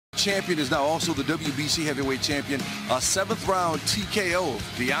Champion is now also the WBC heavyweight champion. A 7th round TKO of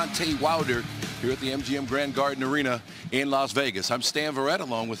Deontay Wilder here at the MGM Grand Garden Arena in Las Vegas. I'm Stan Verrett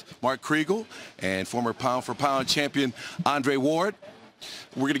along with Mark Kriegel and former pound-for-pound champion Andre Ward.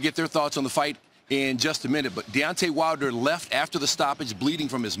 We're going to get their thoughts on the fight in just a minute, but Deontay Wilder left after the stoppage bleeding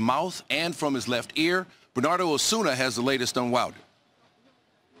from his mouth and from his left ear. Bernardo Osuna has the latest on Wilder.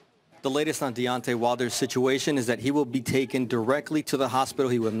 The latest on Deontay Wilder's situation is that he will be taken directly to the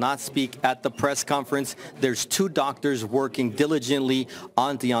hospital. He will not speak at the press conference. There's 2 doctors working diligently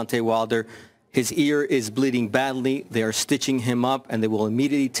on Deontay Wilder. His ear is bleeding badly. They are stitching him up, and they will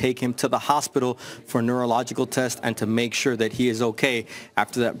immediately take him to the hospital for a neurological test and to make sure that he is okay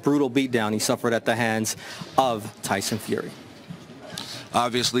after that brutal beatdown he suffered at the hands of Tyson Fury.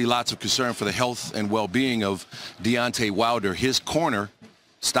 Obviously, lots of concern for the health and well-being of Deontay Wilder. His corner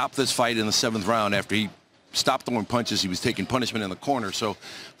stopped this fight in the 7th round after he stopped throwing punches. He was taking punishment in the corner, so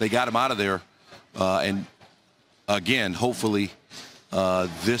they got him out of there. And again, hopefully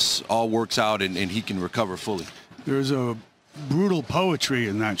this all works out and he can recover fully. There's a brutal poetry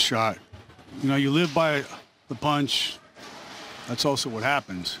in that shot. You know, you live by the punch. That's also what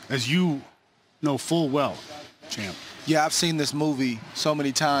happens, as you know full well, champ. Yeah, I've seen this movie so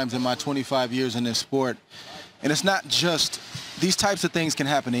many times in my 25 years in this sport. And it's not just, these types of things can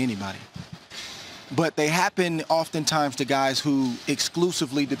happen to anybody. But they happen oftentimes to guys who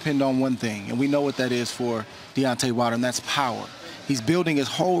exclusively depend on one thing. And we know what that is for Deontay Wilder, and that's power. He's building his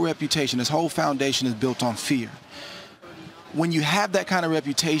whole reputation. His whole foundation is built on fear. When you have that kind of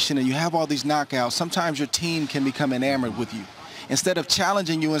reputation and you have all these knockouts, sometimes your team can become enamored with you. Instead of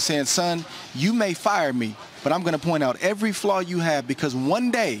challenging you and saying, son, you may fire me, but I'm going to point out every flaw you have, because one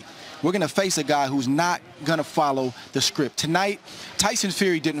day we're going to face a guy who's not going to follow the script. Tonight, Tyson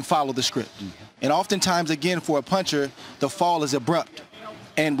Fury didn't follow the script. And oftentimes, again, for a puncher, the fall is abrupt.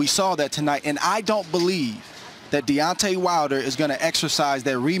 And we saw that tonight. And I don't believe that Deontay Wilder is going to exercise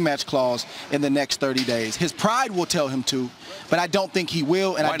that rematch clause in the next 30 days. His pride will tell him to, but I don't think he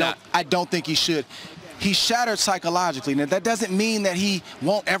will, and I don't think he should. He's shattered psychologically. Now, that doesn't mean that he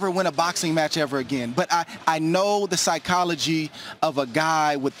won't ever win a boxing match ever again. But I know the psychology of a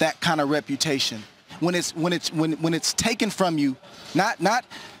guy with that kind of reputation. When it's taken from you,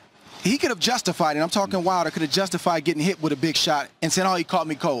 he could have justified it. I'm talking Wilder could have justified getting hit with a big shot and said, oh, he caught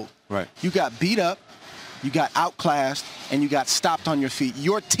me cold. Right. You got beat up, you got outclassed, and you got stopped on your feet.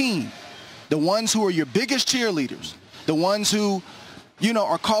 Your team, the ones who are your biggest cheerleaders, the ones who, you know,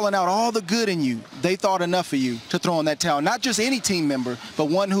 are calling out all the good in you, they thought enough of you to throw in that towel. Not just any team member, but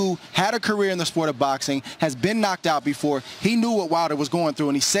one who had a career in the sport of boxing, has been knocked out before. He knew what Wilder was going through,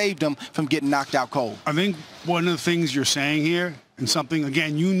 and he saved him from getting knocked out cold. I think one of the things you're saying here, and something,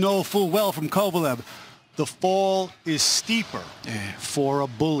 again, you know full well from Kovalev, the fall is steeper for a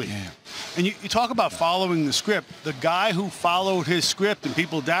bully. And you talk about following the script. The guy who followed his script and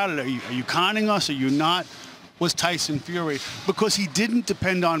people doubted, are you conning us, are you not, was Tyson Fury, because he didn't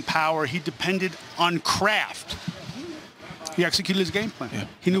depend on power, he depended on craft. He executed his game plan. Yeah.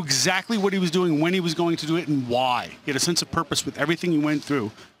 He knew exactly what he was doing, when he was going to do it, and why. He had a sense of purpose with everything he went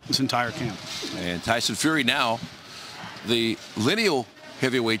through this entire camp. And Tyson Fury now, the lineal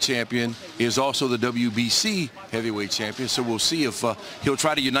heavyweight champion, is also the WBC heavyweight champion. So we'll see if he'll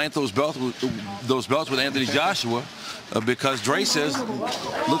try to unite those belts with Anthony Joshua, because Dre says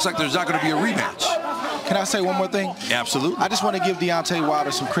looks like there's not going to be a rematch. Can I say one more thing? Absolutely. I just want to give Deontay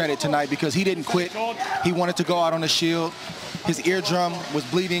Wilder some credit tonight, because he didn't quit. He wanted to go out on the shield. His eardrum was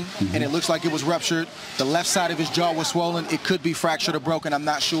bleeding, and it looks like it was ruptured. The left side of his jaw was swollen. It could be fractured or broken. I'm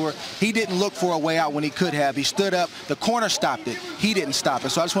not sure. He didn't look for a way out when he could have. He stood up. The corner stopped it. He didn't stop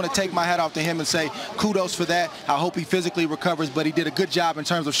it. So I just want to take my hat off to him and say kudos for that. I hope he physically recovers, but he did a good job in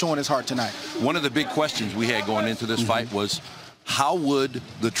terms of showing his heart tonight. One of the big questions we had going into this fight was, how would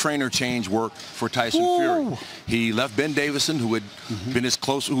the trainer change work for Tyson Fury? He left Ben Davison, who had been his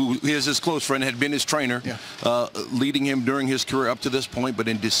close friend, had been his trainer, leading him during his career up to this point. But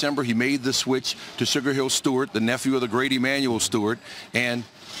in December, he made the switch to Sugar Hill Stewart, the nephew of the great Emmanuel Stewart, and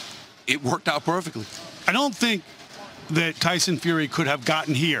it worked out perfectly. I don't think that Tyson Fury could have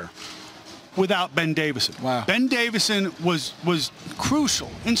gotten here without Ben Davison. Wow. Ben Davison was crucial,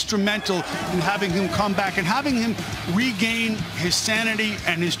 instrumental in having him come back and having him regain his sanity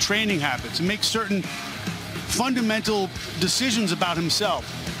and his training habits and make certain fundamental decisions about himself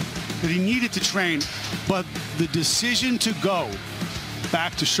that he needed to train. But the decision to go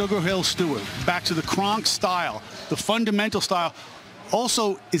back to Sugar Hill Stewart, back to the Kronk style, the fundamental style,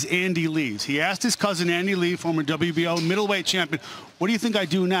 also is Andy Lee's. He asked his cousin Andy Lee, former WBO middleweight champion, what do you think I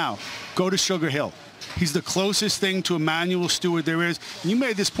do now? Go to Sugar Hill. He's the closest thing to Emmanuel Stewart there is. And you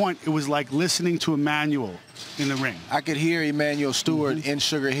made this point, it was like listening to Emmanuel in the ring. I could hear Emmanuel Stewart in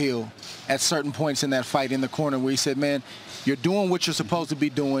Sugar Hill at certain points in that fight in the corner where he said, man, you're doing what you're supposed to be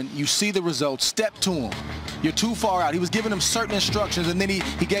doing. You see the results. Step to him. You're too far out. He was giving him certain instructions, and then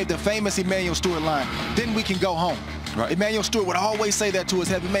he gave the famous Emmanuel Stewart line, then we can go home. Right. Emmanuel Stewart would always say that to his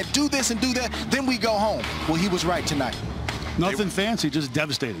heavy man, do this and do that, then we go home. Well, he was right tonight. Nothing fancy, just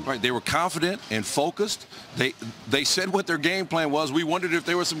devastating. Right, they were confident and focused. They said what their game plan was. We wondered if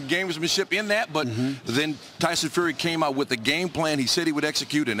there was some gamesmanship in that, but then Tyson Fury came out with the game plan he said he would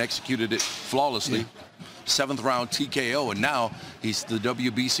execute and executed it flawlessly. Yeah. 7th round TKO, and now he's the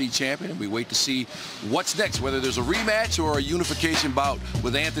WBC champion. We wait to see what's next, whether there's a rematch or a unification bout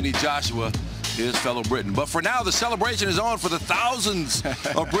with Anthony Joshua, his fellow Briton. But for now, the celebration is on for the thousands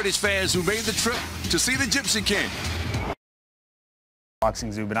of British fans who made the trip to see the Gypsy King.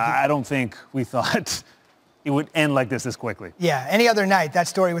 Boxing Zoo, but I don't think we thought it would end like this quickly. Yeah, any other night, that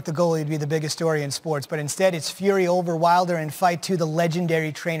story with the goalie would be the biggest story in sports, but instead it's Fury over Wilder in fight 2. The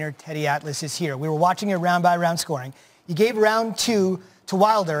legendary trainer Teddy Atlas is here. We were watching it round by round scoring. He gave round 2 to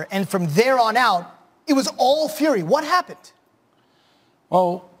Wilder, and from there on out, it was all Fury. What happened?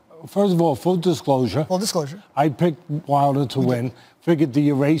 Well, first of all, full disclosure. Full disclosure. I picked Wilder to win. Figured the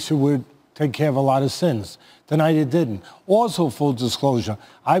eraser would take care of a lot of sins. Tonight it didn't. Also, full disclosure,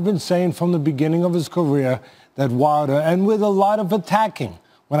 I've been saying from the beginning of his career that Wilder, and with a lot of attacking,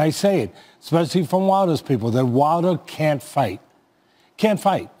 when I say it, especially from Wilder's people, that Wilder can't fight. Can't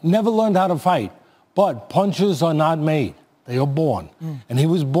fight. Never learned how to fight. But punches are not made. They are born. And he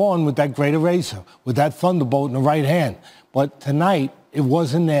was born with that great eraser, with that thunderbolt in the right hand. But tonight, it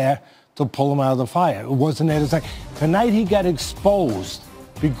wasn't there to pull him out of the fire. It wasn't there to say. Tonight he got exposed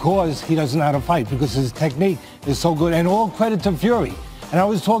because he doesn't know how to fight, because his technique is so good. And all credit to Fury. And I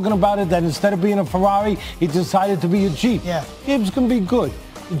was talking about it, that instead of being a Ferrari, he decided to be a Jeep. Yeah. Jeeps can be good.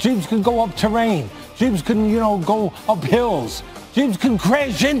 Jeeps can go up terrain. Jeeps can, go up hills. Jeeps can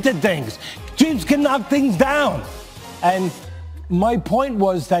crash into things. Jeeps can knock things down. And my point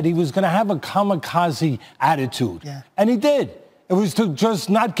was that he was going to have a kamikaze attitude. Yeah. And he did. It was to just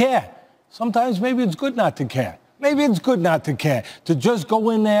not care. Sometimes maybe it's good not to care. Maybe it's good not to care, to just go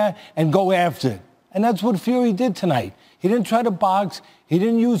in there and go after it. And that's what Fury did tonight. He didn't try to box. He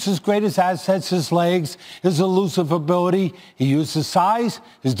didn't use his greatest assets, his legs, his elusive ability. He used his size,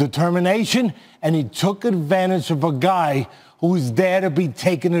 his determination, and he took advantage of a guy who was there to be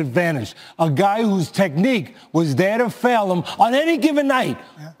taken advantage. A guy whose technique was there to fail him on any given night,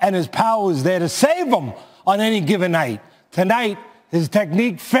 and his power was there to save him on any given night. Tonight, his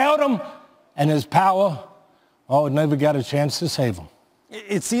technique failed him, and his power, it never got a chance to save him.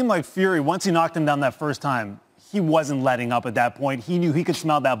 It seemed like Fury, once he knocked him down that first time, he wasn't letting up at that point. He knew he could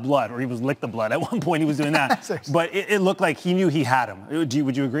smell that blood, or he was licked the blood. At one point, he was doing that. But it looked like he knew he had him. Would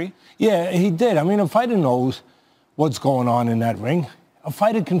you agree? Yeah, he did. I mean, a fighter knows what's going on in that ring. A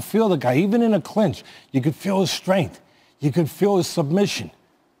fighter can feel the guy. Even in a clinch, you could feel his strength. You could feel his submission.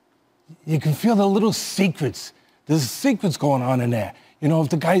 You can feel the little secrets. There's secrets going on in there. If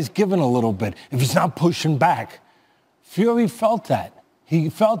the guy's giving a little bit, if he's not pushing back. Fury felt that. He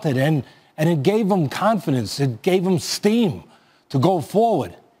felt it, and it gave him confidence. It gave him steam to go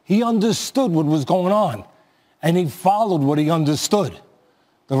forward. He understood what was going on, and he followed what he understood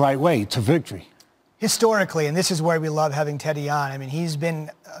the right way to victory. Historically, and this is where we love having Teddy on, I mean, he's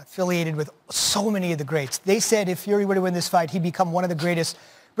been affiliated with so many of the greats. They said if Fury were to win this fight, he'd become one of the greatest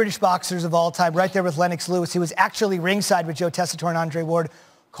British boxers of all time, right there with Lennox Lewis. He was actually ringside with Joe Tessitore and Andre Ward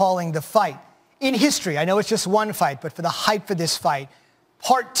calling the fight. In history, I know it's just one fight, but for the hype for this fight,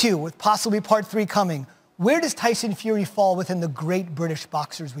 part 2, with possibly part 3 coming, where does Tyson Fury fall within the great British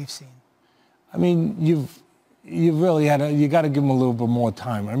boxers we've seen? I mean, you've really you got to give him a little bit more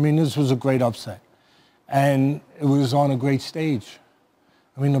time. I mean, this was a great upset, and it was on a great stage.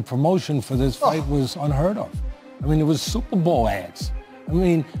 I mean, the promotion for this fight was unheard of. I mean, it was Super Bowl ads. I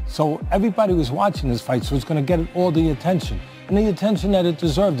mean, so everybody was watching this fight, so it's going to get all the attention, and the attention that it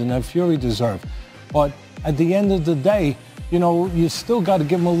deserved and that Fury deserved. But at the end of the day, you still got to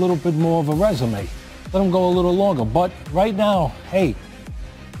give him a little bit more of a resume. Let him go a little longer. But right now, hey,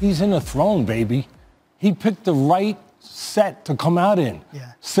 he's in a throne, baby. He picked the right set to come out in.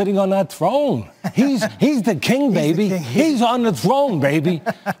 Yeah. Sitting on that throne. He's the king, baby. He's on the throne, baby.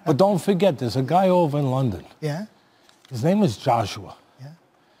 But don't forget, there's a guy over in London. Yeah? His name is Joshua.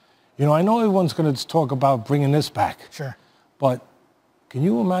 I know everyone's going to talk about bringing this back. Sure. But can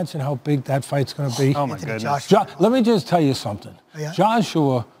you imagine how big that fight's going to be? Oh, my goodness. Let me just tell you something. Oh, yeah?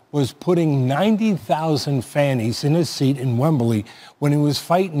 Joshua was putting 90,000 fannies in his seat in Wembley when he was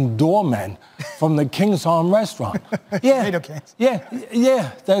fighting doormen from the King's Arm restaurant. Yeah,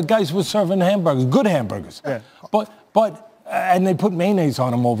 yeah, the guys were serving hamburgers, good hamburgers. Yeah. And they put mayonnaise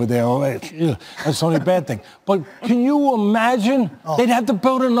on them over there. That's the only bad thing. But can you imagine? They'd have to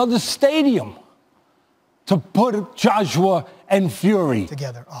build another stadium to put Joshua and Fury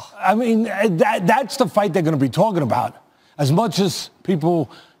together. I mean, that's the fight they're going to be talking about. As much as people,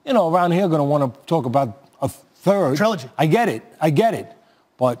 around here are going to want to talk about a third. Trilogy. I get it.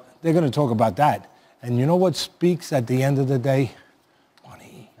 But they're going to talk about that. And you know what speaks at the end of the day?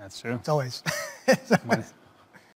 Money. That's true. It's always. Money.